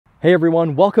Hey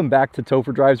everyone, welcome back to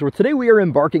Topher Drives, where today we are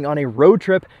embarking on a road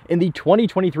trip in the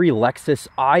 2023 Lexus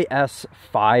IS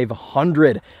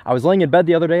 500. I was laying in bed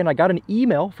the other day and I got an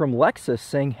email from Lexus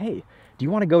saying, hey, do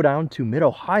you want to go down to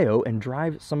Mid-Ohio and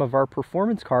drive some of our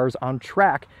performance cars on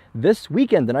track this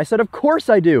weekend? And I said, of course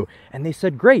I do. And they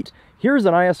said, great, here's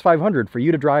an IS 500 for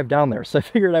you to drive down there. So I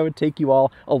figured I would take you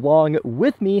all along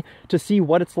with me to see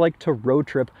what it's like to road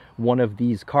trip one of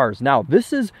these cars. Now,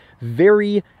 this is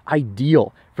very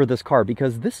ideal for this car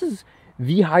because this is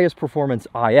the highest performance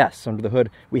IS. Under the hood,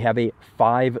 we have a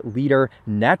 5-liter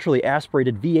naturally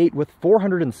aspirated V8 with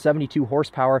 472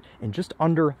 horsepower and just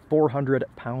under 400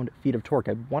 pound-feet of torque.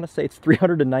 I want to say it's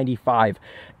 395.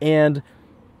 And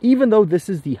even though this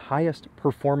is the highest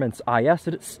performance IS,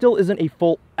 it still isn't a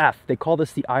full F. They call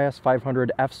this the IS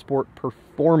 500 F Sport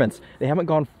Performance. They haven't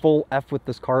gone full F with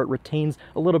this car. It retains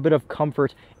a little bit of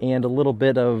comfort and a little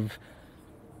bit of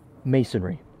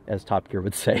masonry, as Top Gear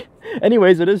would say.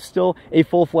 Anyways, it is still a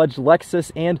full-fledged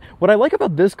Lexus, and what I like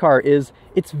about this car is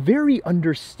it's very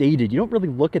understated. You don't really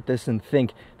look at this and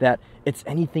think that it's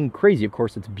anything crazy. Of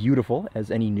course, it's beautiful,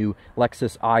 as any new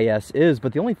Lexus IS is,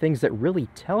 but the only things that really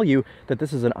tell you that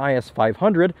this is an IS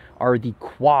 500 are the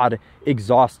quad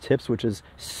exhaust tips, which is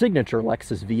signature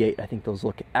Lexus V8. I think those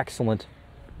look excellent.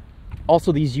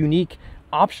 Also, these unique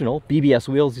optional BBS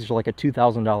wheels. These are like a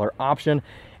 $2,000 option.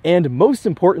 And most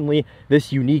importantly,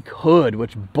 this unique hood,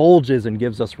 which bulges and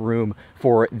gives us room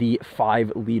for the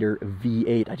 5-liter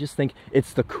V8. I just think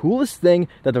it's the coolest thing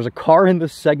that there's a car in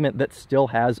this segment that still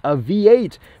has a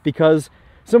V8, because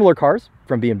similar cars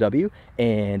from BMW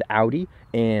and Audi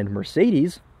and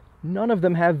Mercedes, none of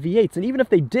them have V8s. And even if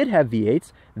they did have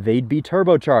V8s, they'd be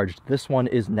turbocharged. This one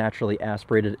is naturally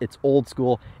aspirated. It's old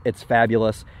school, it's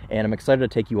fabulous, and I'm excited to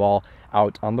take you all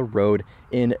out on the road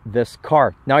in this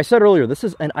car. Now, I said earlier, this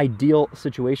is an ideal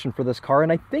situation for this car,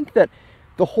 and I think that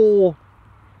the whole,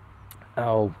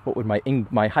 what would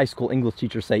my high school English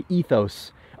teacher say,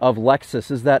 ethos of Lexus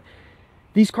is that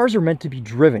these cars are meant to be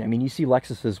driven. I mean, you see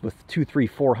Lexuses with 200,000,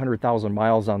 300,000, 400,000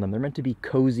 miles on them. They're meant to be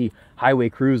cozy highway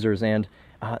cruisers, and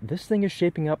this thing is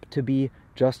shaping up to be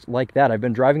just like that. I've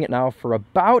been driving it now for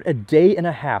about a day and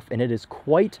a half, and it is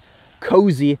quite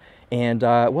cozy. And,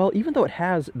 well, even though it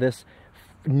has this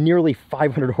nearly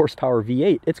 500 horsepower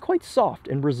V8, it's quite soft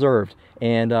and reserved,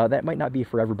 and that might not be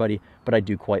for everybody, but I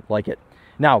do quite like it.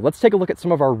 Now, let's take a look at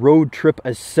some of our road trip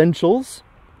essentials.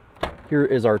 Here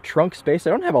is our trunk space.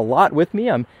 I don't have a lot with me.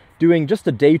 I'm doing just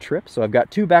a day trip, so I've got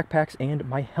 2 backpacks and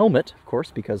my helmet, of course,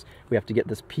 because we have to get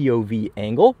this POV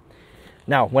angle.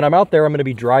 Now, when I'm out there, I'm going to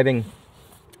be driving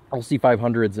LC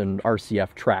 500s and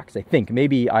RCF tracks, I think.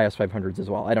 Maybe IS 500s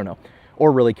as well. I don't know.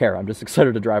 Or really care. I'm just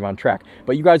excited to drive on track.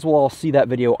 But you guys will all see that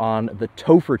video on the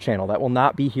Topher channel. That will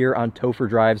not be here on Topher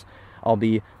Drives. I'll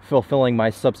be fulfilling my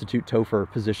substitute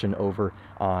Topher position over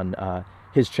on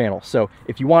his channel. So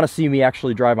if you want to see me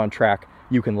actually drive on track,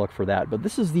 you can look for that. But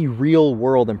this is the real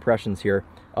world impressions here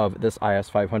of this IS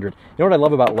 500. You know what I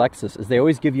love about Lexus is they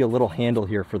always give you a little handle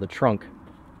here for the trunk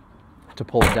to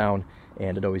pull it down,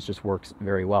 and it always just works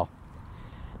very well.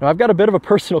 Now, I've got a bit of a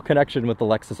personal connection with the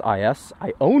Lexus IS.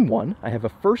 I own one. I have a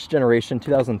first generation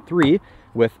 2003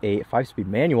 with a 5-speed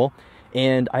manual,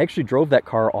 and I actually drove that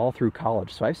car all through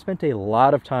college. So I've spent a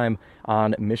lot of time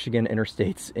on Michigan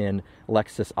interstates in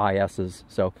Lexus ISs.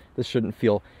 So this shouldn't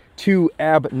feel too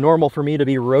abnormal for me to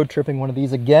be road tripping one of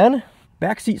these again.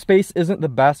 Backseat space isn't the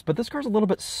best, but this car's a little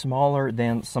bit smaller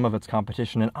than some of its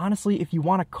competition. And honestly, if you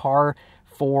want a car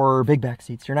for big back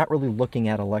seats, you're not really looking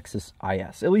at a Lexus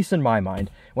IS, at least in my mind.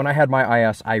 When I had my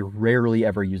IS, I rarely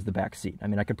ever used the back seat. I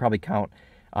mean, I could probably count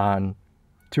on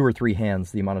 2 or 3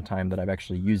 hands the amount of time that I've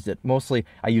actually used it. Mostly,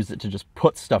 I used it to just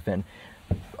put stuff in.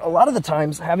 A lot of the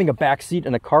times, having a back seat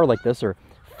in a car like this, or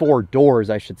 4 doors,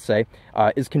 I should say,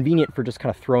 is convenient for just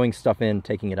kind of throwing stuff in,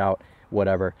 taking it out,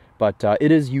 whatever. But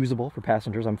it is usable for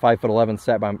passengers. I'm 5'11",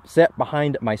 sat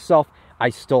behind myself. I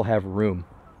still have room.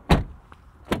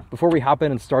 Before we hop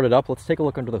in and start it up, let's take a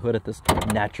look under the hood at this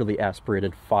naturally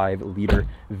aspirated 5-liter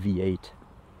V8.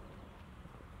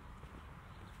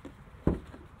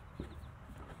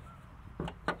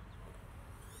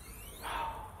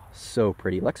 So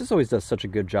pretty. Lexus always does such a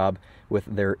good job with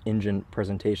their engine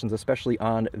presentations, especially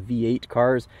on V8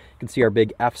 cars. You can see our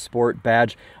big F Sport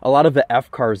badge. A lot of the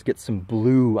F cars get some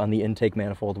blue on the intake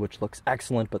manifold, which looks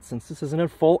excellent, but since this isn't a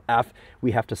full F,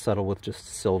 we have to settle with just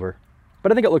silver.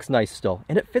 But I think it looks nice still,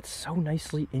 and it fits so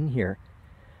nicely in here.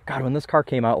 God, when this car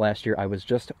came out last year, I was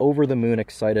just over the moon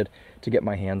excited to get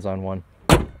my hands on one.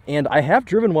 And I have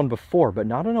driven one before, but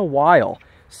not in a while.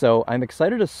 So I'm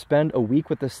excited to spend a week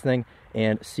with this thing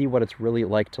and see what it's really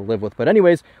like to live with. But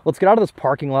anyways, let's get out of this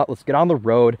parking lot, let's get on the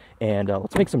road, and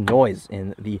let's make some noise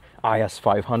in the IS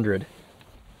 500.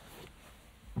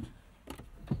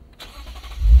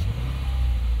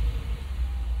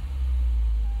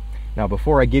 Now,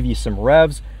 before I give you some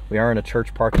revs, we are in a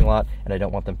church parking lot, and I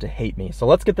don't want them to hate me. So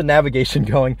let's get the navigation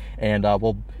going, and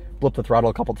we'll blip the throttle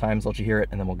a couple times, let you hear it,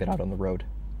 and then we'll get out on the road.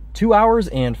 2 hours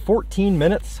and 14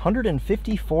 minutes,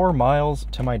 154 miles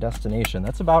to my destination.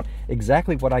 That's about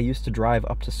exactly what I used to drive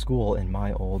up to school in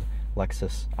my old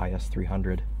Lexus IS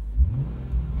 300.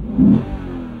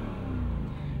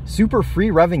 Super free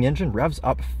revving engine, revs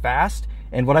up fast,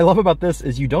 and what I love about this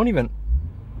is you don't even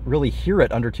really hear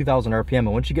it under 2,000 RPM,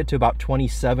 and once you get to about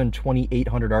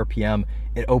 2,800 RPM,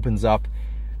 it opens up.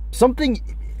 Something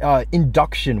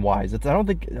induction-wise, I don't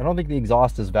think the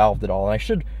exhaust is valved at all, and I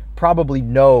should probably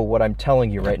know what I'm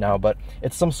telling you right now, but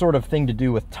it's some sort of thing to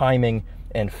do with timing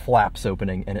and flaps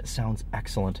opening, and it sounds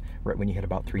excellent right when you hit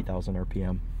about 3,000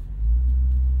 RPM.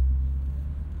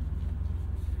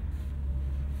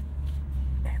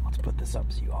 And let's put this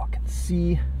up so you all can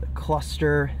see the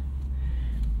cluster.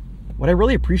 What I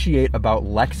really appreciate about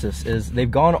Lexus is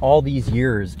they've gone all these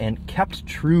years and kept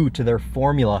true to their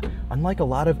formula, unlike a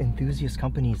lot of enthusiast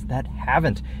companies that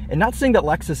haven't. And not saying that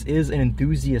Lexus is an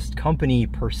enthusiast company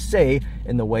per se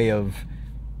in the way of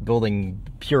building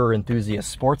pure enthusiast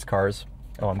sports cars.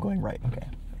 Oh, I'm going right. Okay,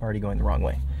 already going the wrong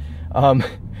way.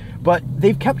 But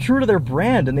they've kept true to their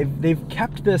brand, and they've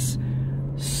kept this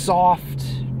soft,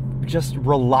 just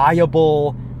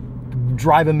reliable,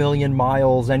 drive a million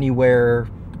miles anywhere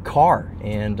car,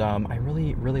 and I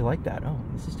really like that. Oh,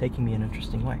 this is taking me an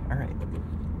interesting way. All right,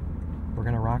 we're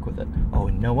gonna rock with it. Oh,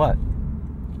 and you know what?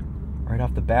 Right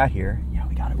off the bat here, yeah,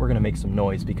 we got it. We're gonna make some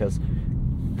noise because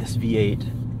this V8,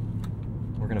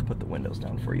 we're gonna put the windows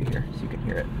down for you here so you can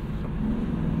hear it.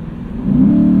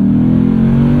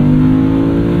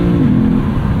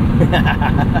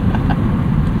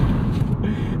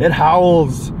 It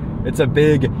howls. It's a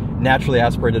big, naturally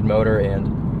aspirated motor, and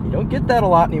you don't get that a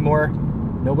lot anymore.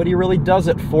 Nobody really does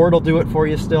it. Ford will do it for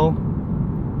you still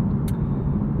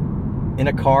in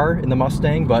a car, in the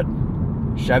Mustang, but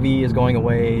Chevy is going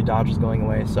away, Dodge is going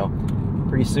away, so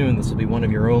pretty soon this will be one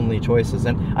of your only choices.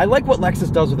 And I like what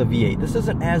Lexus does with a V8. This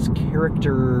isn't as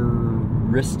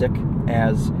characteristic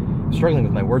as, I'm struggling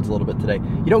with my words a little bit today.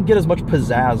 You don't get as much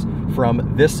pizzazz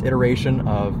from this iteration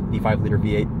of the 5-liter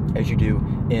V8 as you do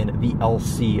in the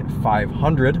LC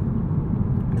 500.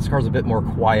 This car's a bit more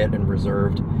quiet and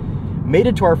reserved.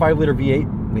 Mated to our 5-liter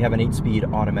V8, we have an 8-speed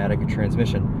automatic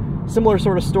transmission. Similar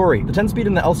sort of story. The 10-speed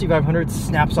in the LC500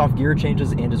 snaps off gear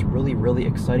changes and is really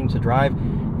exciting to drive.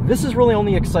 This is really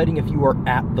only exciting if you are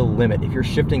at the limit. If you're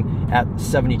shifting at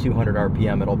 7,200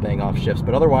 RPM, it'll bang off shifts,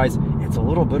 but otherwise, it's a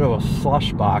little bit of a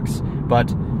slush box.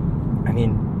 But, I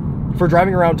mean, for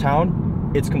driving around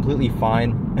town, it's completely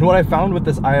fine. And what I found with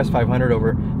this IS 500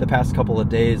 over the past couple of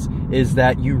days is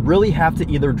that you really have to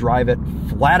either drive it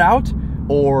flat out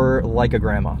or like a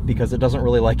grandma, because it doesn't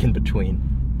really like in between.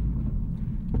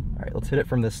 All right, let's hit it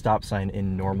from this stop sign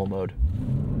in normal mode.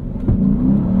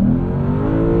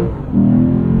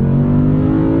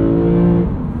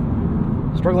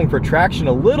 Struggling for traction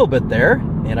a little bit there,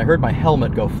 and I heard my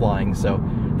helmet go flying, so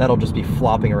that'll just be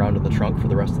flopping around in the trunk for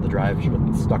the rest of the drive. I should have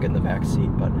been stuck in the back seat,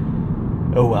 but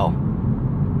oh well.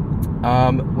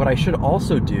 What I should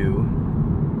also do,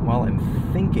 while I'm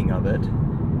thinking of it,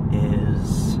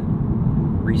 is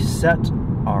reset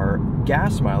our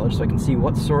gas mileage so I can see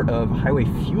what sort of highway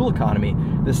fuel economy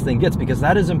this thing gets, because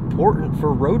that is important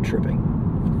for road tripping.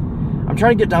 I'm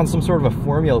trying to get down some sort of a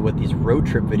formula with these road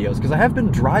trip videos, because I have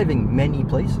been driving many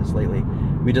places lately.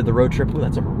 We did the road trip, ooh,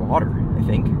 that's a Marauder, I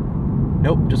think.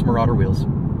 Nope, just Marauder wheels.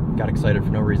 Got excited for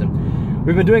no reason.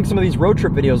 We've been doing some of these road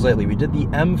trip videos lately. We did the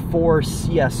M4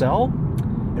 CSL,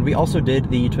 and we also did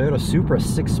the Toyota Supra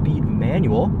 6-speed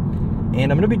manual. And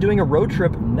I'm going to be doing a road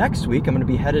trip next week. I'm going to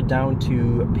be headed down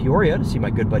to Peoria to see my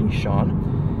good buddy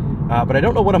Sean. But I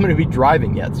don't know what I'm going to be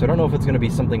driving yet, so I don't know if it's going to be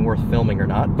something worth filming or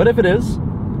not. But if it is,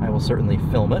 I will certainly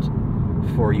film it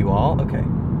for you all. Okay,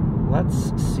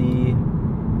 let's see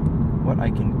what I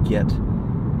can get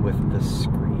with the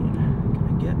screen. Can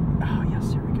I get, oh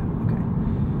yes, here we go, okay.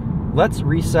 Let's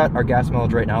reset our gas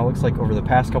mileage right now. It looks like over the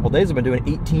past couple days I've been doing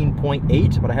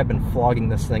 18.8, but I have been flogging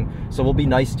this thing, so we'll be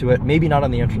nice to it. Maybe not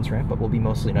on the entrance ramp, but we'll be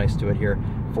mostly nice to it here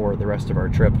for the rest of our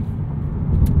trip.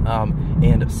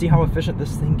 And see how efficient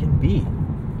this thing can be.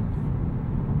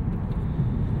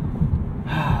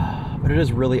 But it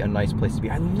is really a nice place to be.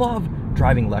 I love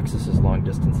driving Lexus's long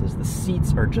distances. The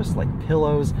seats are just like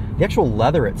pillows. The actual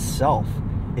leather itself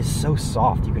is so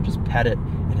soft. You can just pet it,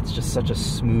 and it's just such a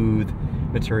smooth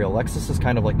material. Lexus is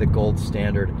kind of like the gold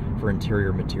standard for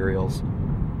interior materials.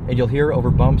 And you'll hear over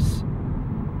bumps,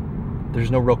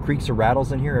 there's no real creaks or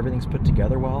rattles in here. Everything's put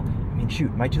together well. I mean,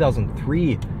 shoot, my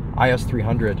 2003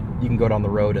 IS300, you can go down the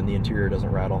road and the interior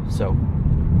doesn't rattle. So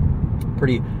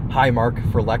pretty high mark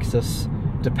for Lexus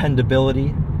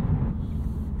dependability.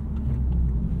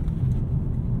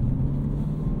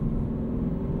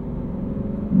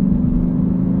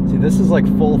 See, this is like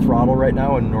full throttle right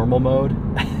now in normal mode.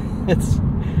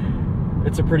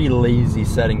 It's a pretty lazy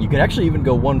setting. You can actually even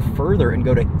go one further and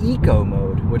go to eco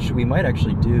mode, which we might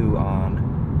actually do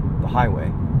on the highway. I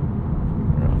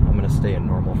don't know, I'm gonna stay in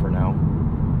normal for now.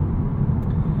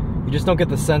 You just don't get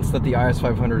the sense that the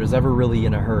IS500 is ever really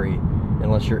in a hurry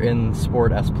unless you're in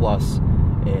Sport S Plus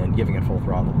and giving it full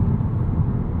throttle.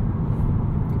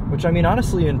 Which, I mean,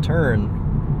 honestly, in turn,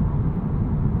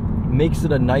 makes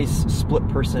it a nice split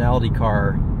personality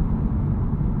car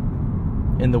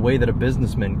in the way that a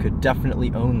businessman could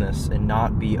definitely own this and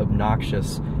not be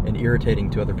obnoxious and irritating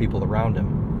to other people around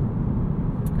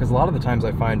him. Because a lot of the times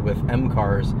I find with M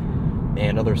cars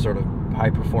and other sort of high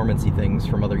performance-y things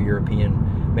from other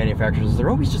European manufacturers,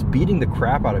 they're always just beating the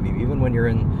crap out of you, even when you're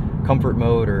in comfort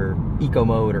mode or eco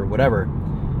mode or whatever.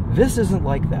 This isn't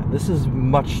like that. This is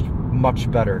much,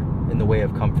 much better in the way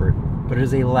of comfort, but it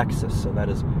is a Lexus, so that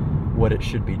is what it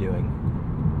should be doing.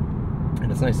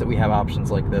 And it's nice that we have options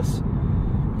like this.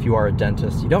 If you are a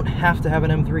dentist, you don't have to have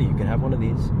an M3, you can have one of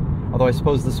these. Although I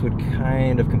suppose this would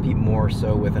kind of compete more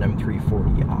so with an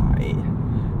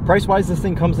M340i. Price-wise, this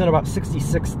thing comes in about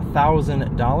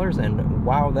 $66,000, and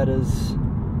wow, that is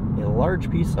a large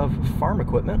piece of farm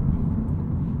equipment.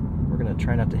 We're gonna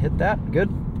try not to hit that, good.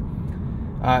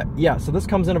 Yeah, so this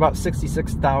comes in about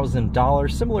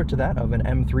 $66,000, similar to that of an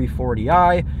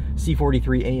M340i,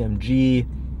 C43 AMG,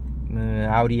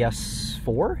 Audi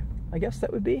S4, I guess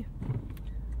that would be.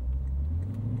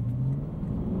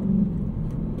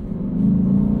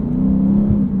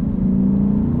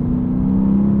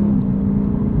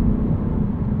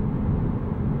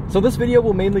 So this video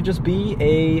will mainly just be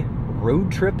a road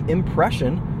trip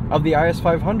impression of the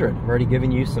IS500. I've already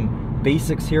given you some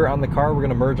basics here on the car. We're going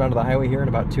to merge onto the highway here in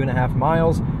about 2.5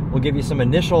 miles. We'll give you some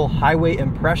initial highway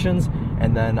impressions,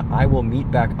 and then I will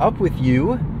meet back up with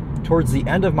you towards the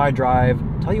end of my drive,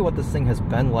 tell you what this thing has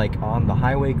been like on the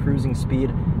highway, cruising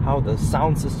speed, how the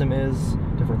sound system is,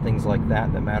 different things like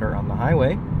that that matter on the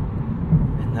highway.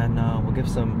 And then we'll give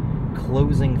some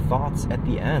closing thoughts at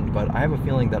the end, but I have a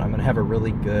feeling that I'm going to have a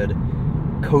really good,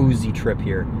 cozy trip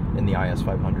here in the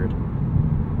IS500.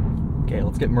 Okay,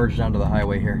 let's get merged onto the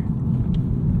highway here.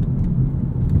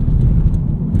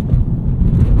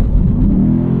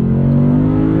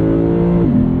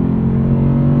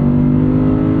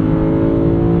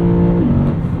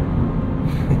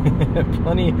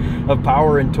 Plenty of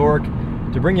power and torque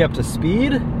to bring you up to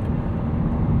speed.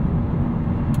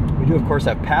 We do, of course,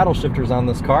 have paddle shifters on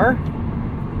this car.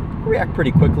 React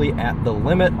pretty quickly at the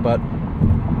limit, but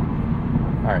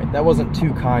all right, that wasn't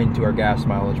too kind to our gas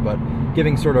mileage, but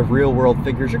giving sort of real-world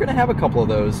figures, you're going to have a couple of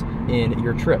those in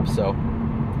your trip, so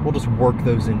we'll just work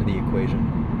those into the equation.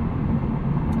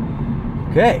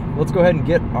 Okay, let's go ahead and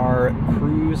get our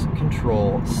cruise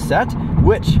control set,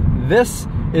 which this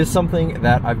is something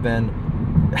that I've been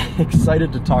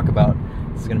excited to talk about.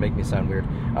 This is going to make me sound weird.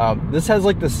 This has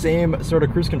like the same sort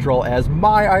of cruise control as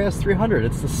my IS300.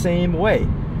 It's the same way.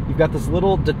 You've got this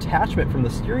little detachment from the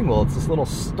steering wheel. It's this little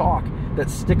stalk that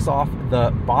sticks off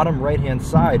the bottom right-hand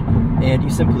side, and you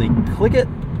simply click it,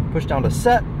 push down to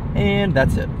set, and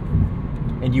that's it.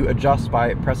 And you adjust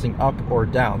by pressing up or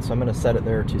down. So I'm going to set it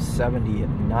there to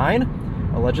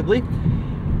 79, allegedly.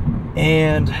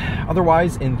 And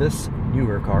otherwise, in this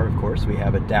newer car, of course, we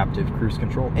have adaptive cruise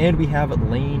control, and we have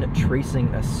lane tracing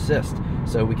assist.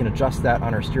 So we can adjust that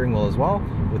on our steering wheel as well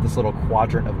with this little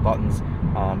quadrant of buttons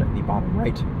on the bottom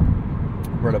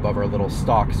right above our little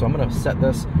stalk. So I'm going to set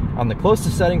this on the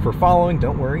closest setting for following.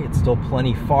 Don't worry, it's still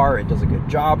plenty far. It does a good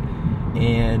job.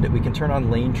 And we can turn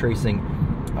on lane tracing,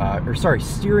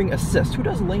 steering assist. Who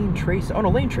does lane tracing? Oh no,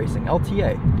 lane tracing,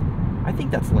 LTA. I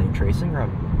think that's lane tracing, or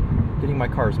I'm getting my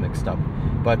cars mixed up.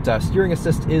 But steering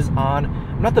assist is on.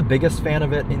 I'm not the biggest fan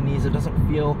of it in these. It doesn't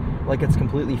feel like it's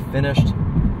completely finished.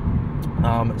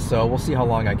 So we'll see how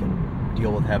long I can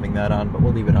deal with having that on, but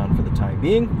we'll leave it on for the time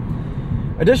being.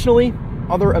 Additionally,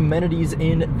 other amenities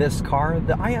in this car.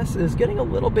 The IS is getting a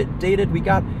little bit dated. We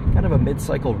got kind of a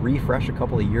mid-cycle refresh a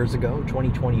couple of years ago,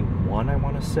 2021, I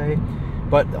want to say.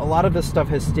 But a lot of this stuff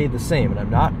has stayed the same, and I'm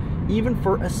not even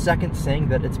for a second saying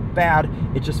that it's bad.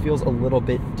 It just feels a little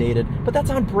bit dated, but that's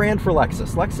on brand for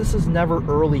Lexus. Lexus is never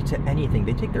early to anything.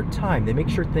 They take their time. They make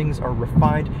sure things are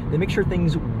refined. They make sure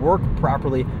things work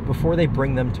properly before they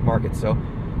bring them to market. So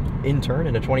in turn,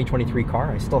 in a 2023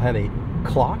 car, I still have a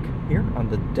clock here on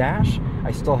the dash.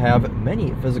 I still have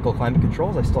many physical climate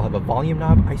controls. I still have a volume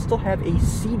knob. I still have a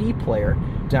CD player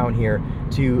down here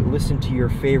to listen to your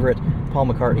favorite Paul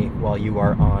McCartney while you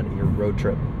are on your road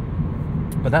trip.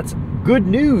 But that's good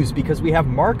news because we have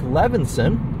Mark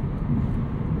Levinson,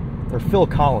 or Phil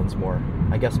Collins more.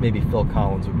 I guess maybe Phil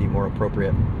Collins would be more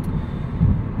appropriate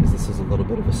because this is a little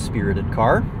bit of a spirited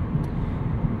car.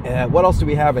 What else do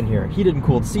we have in here? Heated and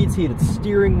cooled seats, heated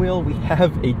steering wheel. We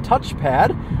have a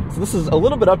touchpad. So this is a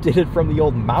little bit updated from the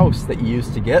old mouse that you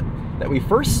used to get that we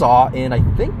first saw in, I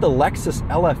think, the Lexus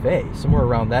LFA, somewhere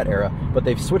around that era, but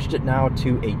they've switched it now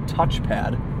to a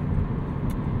touchpad.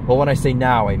 Well, when I say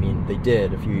now, I mean they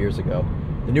did a few years ago.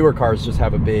 The newer cars just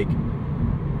have a big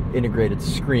integrated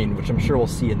screen, which I'm sure we'll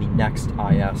see in the next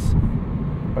IS.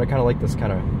 But I kind of like this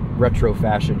kind of retro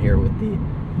fashion here with the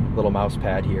little mouse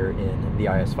pad here in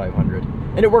the IS 500.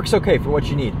 And it works okay for what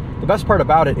you need. The best part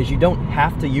about it is you don't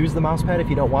have to use the mouse pad if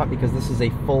you don't want, because this is a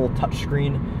full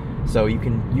touchscreen, so you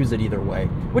can use it either way,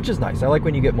 which is nice. I like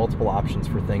when you get multiple options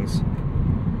for things.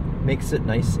 Makes it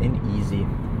nice and easy.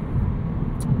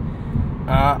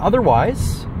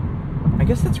 Otherwise, I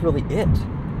guess that's really it.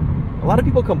 A lot of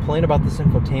people complain about this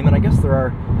infotainment. I guess there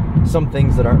are some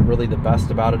things that aren't really the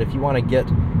best about it. If you want to get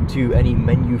to any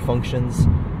menu functions,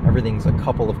 everything's a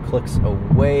couple of clicks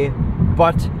away,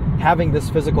 but having this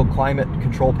physical climate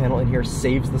control panel in here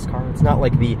saves this car. It's not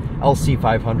like the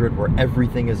LC500 where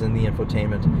everything is in the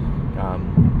infotainment,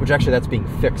 which actually that's being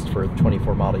fixed for the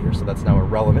 24 model year, so that's now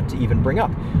irrelevant to even bring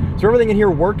up. So everything in here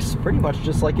works pretty much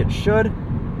just like it should,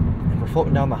 and we're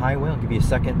floating down the highway. I'll give you a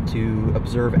second to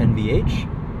observe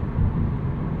NVH.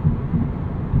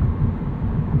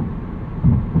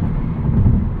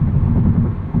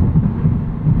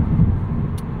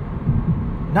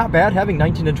 Not bad. Having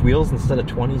 19-inch wheels instead of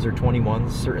 20s or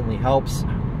 21s certainly helps.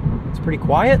 It's pretty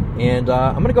quiet, and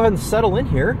I'm going to go ahead and settle in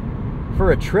here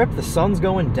for a trip. The sun's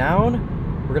going down.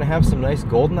 We're going to have some nice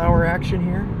golden hour action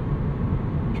here.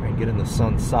 Try and get in the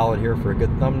sun solid here for a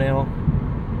good thumbnail.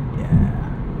 Yeah.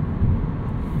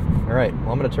 All right,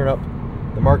 well, I'm going to turn up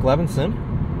the Mark Levinson,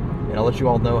 and I'll let you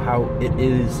all know how it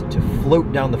is to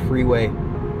float down the freeway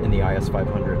in the IS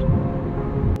 500.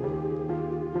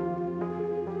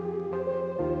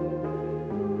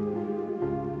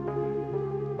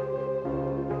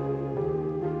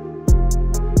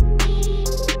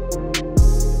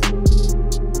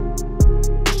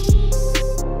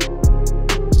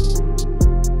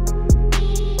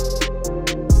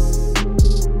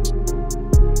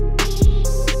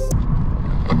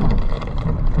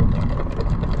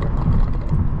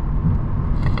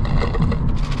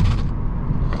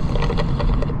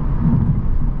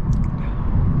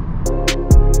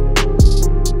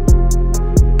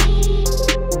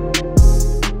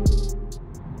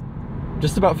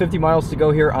 Just about 50 miles to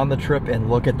go here on the trip, and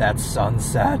look at that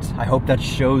sunset. I hope that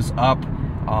shows up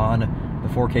on the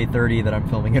 4K 30 that I'm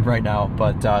filming in right now,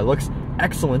 but it looks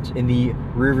excellent in the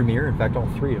rearview mirror. In fact, all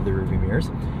three of the rearview mirrors.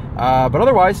 But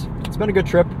otherwise, it's been a good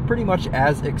trip, pretty much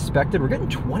as expected. We're getting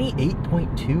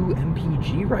 28.2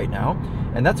 mpg right now,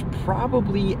 and that's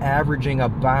probably averaging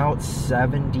about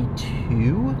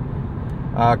 72.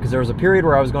 Because there was a period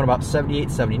where I was going about 78,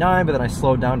 79, but then I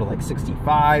slowed down to like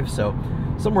 65, so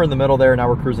somewhere in the middle there. Now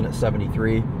we're cruising at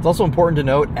 73. It's also important to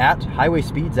note, at highway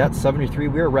speeds at 73,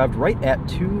 we are revved right at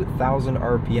 2,000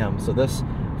 RPM. So this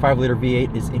 5-liter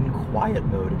V8 is in quiet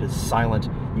mode. It is silent.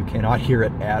 You cannot hear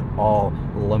it at all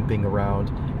lumping around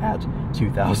at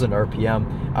 2,000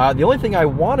 RPM. The only thing I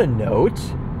want to note,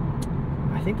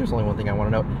 I think there's only one thing I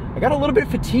want to note. I got a little bit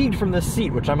fatigued from this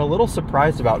seat, which I'm a little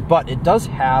surprised about, but it does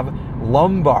have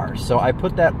lumbar, so I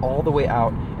put that all the way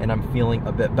out and I'm feeling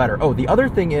a bit better. Oh, the other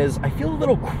thing is I feel a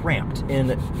little cramped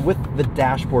with the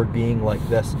dashboard being like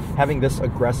this, having this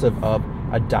aggressive of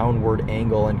a downward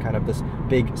angle and kind of this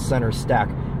big center stack.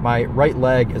 My right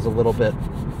leg is a little bit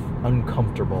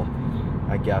uncomfortable,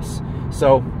 I guess.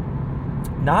 So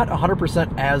not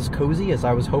 100% as cozy as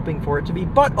I was hoping for it to be,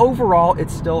 but overall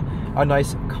it's still a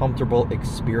nice, comfortable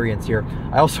experience here.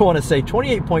 I also want to say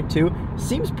 28.2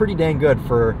 seems pretty dang good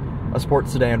for a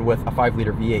sports sedan with a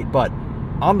 5-liter V8, but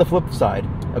on the flip side,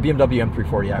 a BMW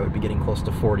M340i would be getting close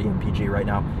to 40 mpg right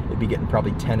now. It'd be getting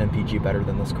probably 10 mpg better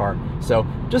than this car. So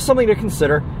just something to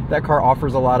consider. That car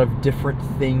offers a lot of different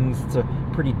things. It's a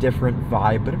pretty different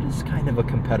vibe, but it is kind of a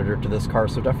competitor to this car,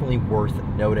 so definitely worth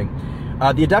noting.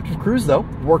 The adaptive cruise, though,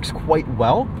 works quite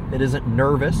well. It isn't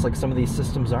nervous like some of these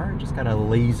systems are. It just kind of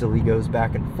lazily goes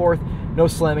back and forth. No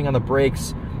slamming on the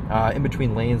brakes in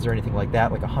between lanes or anything like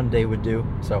that, like a Hyundai would do.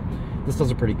 So this does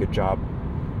a pretty good job.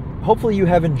 Hopefully you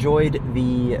have enjoyed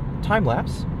the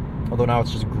time-lapse, although now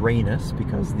it's just grayness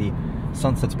because the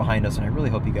sunset's behind us, and I really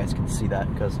hope you guys can see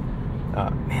that because,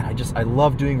 man, I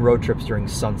love doing road trips during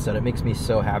sunset. It makes me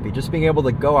so happy. Just being able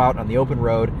to go out on the open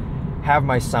road, have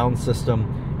my sound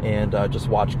system, and just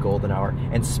watch golden hour.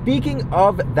 And speaking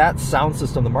of that sound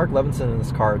system, the Mark Levinson in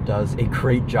this car does a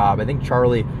great job. I think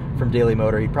Charlie from Daily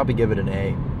Motor, he'd probably give it an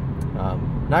A.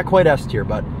 Not quite S tier,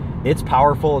 but it's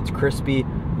powerful, it's crispy,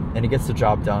 and it gets the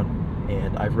job done,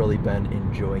 and I've really been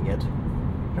enjoying it.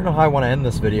 I don't know how I want to end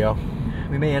this video.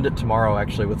 We may end it tomorrow,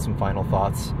 actually, with some final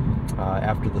thoughts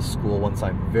after the school, once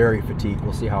I'm very fatigued.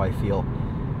 We'll see how I feel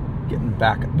getting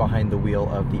back behind the wheel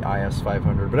of the IS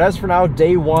 500. But as for now,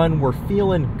 day one, we're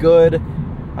feeling good.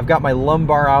 I've got my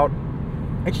lumbar out.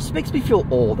 It just makes me feel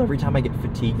old every time I get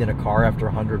fatigued in a car after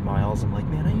 100 miles. I'm like,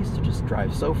 man, I used to just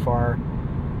drive so far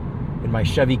in my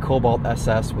Chevy Cobalt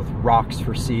SS with rocks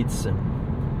for seats, and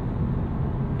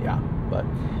yeah, but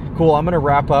cool. I'm gonna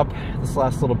wrap up this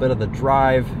last little bit of the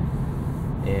drive,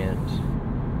 and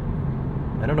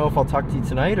I don't know if I'll talk to you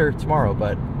tonight or tomorrow,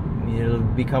 but it'll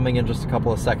be coming in just a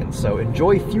couple of seconds, so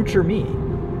enjoy future me.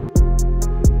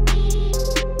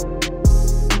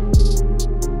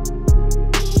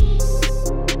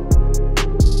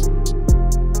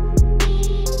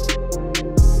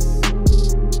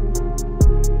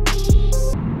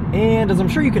 And as I'm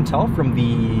sure you can tell from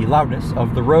the loudness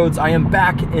of the roads, I am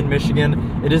back in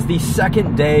Michigan. It is the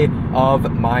second day of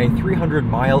my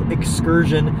 300-mile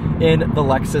excursion in the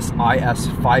Lexus IS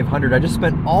 500. I just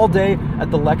spent all day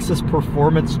at the Lexus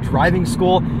Performance Driving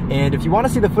School, and if you want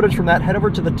to see the footage from that, head over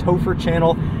to the TheTopher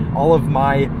channel. All of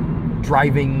my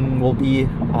driving will be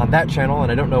on that channel,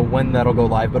 and I don't know when that'll go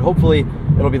live, but hopefully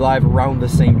it'll be live around the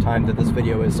same time that this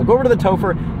video is. So go over to the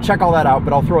TheTopher, check all that out,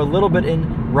 but I'll throw a little bit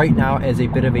in right now as a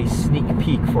bit of a sneak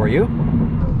peek for you.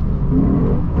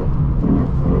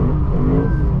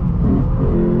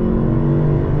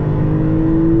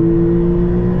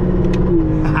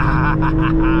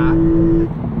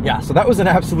 Yeah, so that was an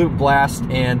absolute blast,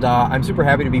 and I'm super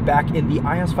happy to be back in the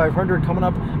IS 500 coming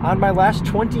up on my last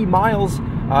 20 miles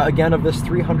again of this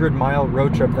 300-mile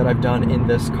road trip that I've done in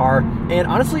this car. And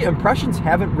honestly, impressions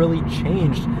haven't really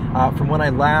changed from when I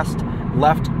last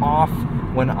left off,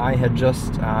 when I had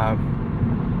just, well,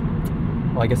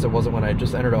 I guess it wasn't when I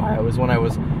just entered Ohio. It was when I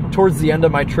was towards the end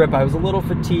of my trip. I was a little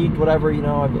fatigued, whatever, you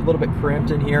know, I'm a little bit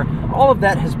cramped in here. All of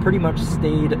that has pretty much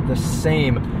stayed the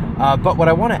same. But what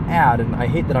I want to add, and I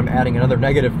hate that I'm adding another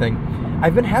negative thing,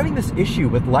 I've been having this issue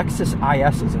with Lexus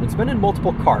ISs, and it's been in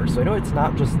multiple cars, so I know it's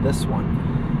not just this one.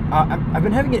 I've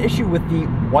been having an issue with the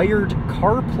wired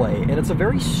CarPlay, and it's a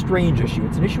very strange issue.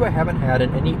 It's an issue I haven't had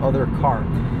in any other car.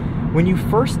 When you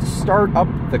first start up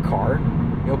the car,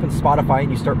 you open Spotify and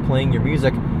you start playing your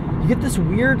music, you get this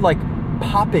weird, like,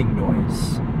 popping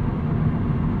noise.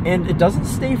 And it doesn't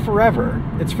stay forever.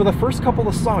 It's for the first couple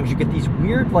of songs. You get these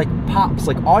weird, like, pops,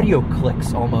 like audio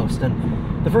clicks almost.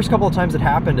 And the first couple of times it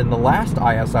happened in the last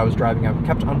IS I was driving, I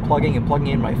kept unplugging and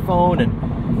plugging in my phone and,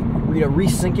 you know,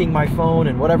 resyncing my phone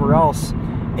and whatever else.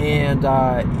 And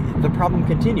the problem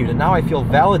continued. And now I feel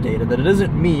validated that it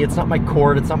isn't me, it's not my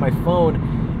cord, it's not my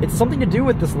phone. It's something to do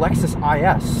with this Lexus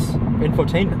IS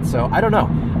infotainment. So I don't know.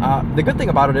 The good thing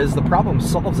about it is the problem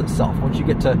solves itself. Once you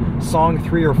get to song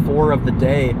 3 or 4 of the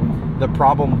day, the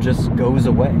problem just goes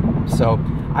away. So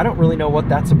I don't really know what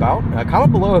that's about.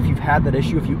 Comment below if you've had that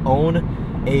issue, if you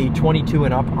own a 22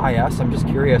 and up IS. I'm just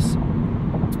curious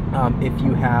if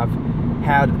you have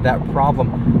had that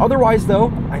problem. Otherwise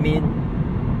though, I mean,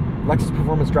 Lexus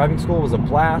Performance Driving School was a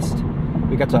blast.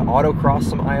 We got to autocross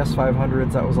some IS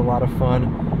 500s. That was a lot of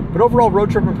fun. But overall,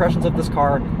 road trip impressions of this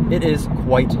car, it is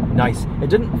quite nice. It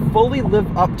didn't fully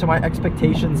live up to my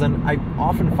expectations, and I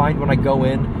often find when I go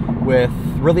in with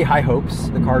really high hopes,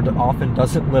 the car often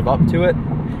doesn't live up to it.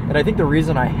 And I think the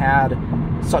reason I had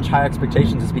such high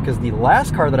expectations is because the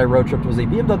last car that I road tripped was a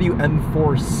BMW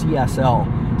M4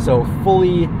 CSL. So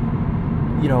fully,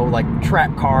 you know, like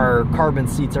track car, carbon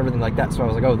seats, everything like that. So I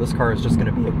was like, oh, this car is just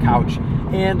gonna be a couch.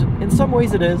 And in some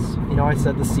ways it is. You know, I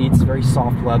said the seats, very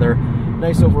soft leather,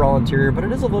 nice overall interior, but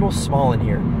it is a little small in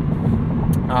here.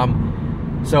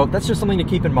 So that's just something to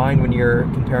keep in mind when you're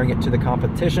comparing it to the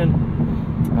competition.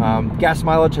 Gas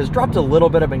mileage has dropped a little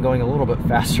bit. I've been going a little bit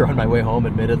faster on my way home,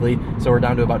 admittedly, so we're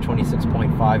down to about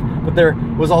 26.5. But there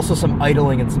was also some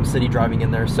idling and some city driving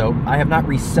in there, so I have not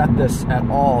reset this at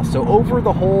all. So over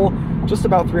the whole, just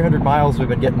about 300 miles, we've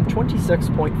been getting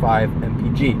 26.5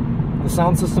 mpg. The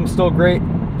sound system's still great.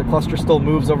 The cluster still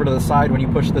moves over to the side when you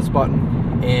push this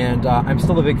button, and I'm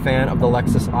still a big fan of the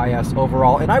Lexus IS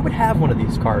overall, and I would have one of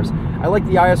these cars. I like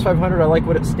the IS 500, I like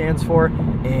what it stands for,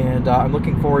 and I'm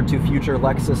looking forward to future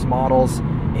Lexus models,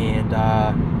 and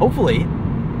hopefully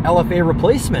LFA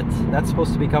replacement. That's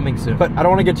supposed to be coming soon, but I don't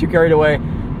want to get too carried away.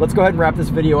 Let's go ahead and wrap this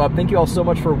video up. Thank you all so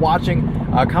much for watching.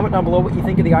 Comment down below what you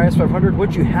think of the IS 500.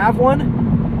 Would you have one?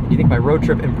 Do you think my road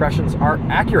trip impressions are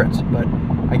accurate? But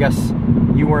I guess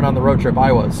you weren't on the road trip,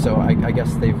 I was, so I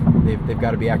guess they've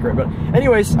got to be accurate. But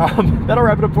anyways, that'll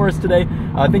wrap it up for us today.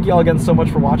 Thank you all again so much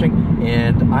for watching,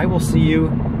 and I will see you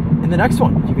in the next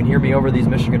one, if you can hear me over these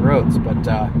Michigan roads. But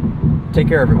take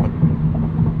care, everyone.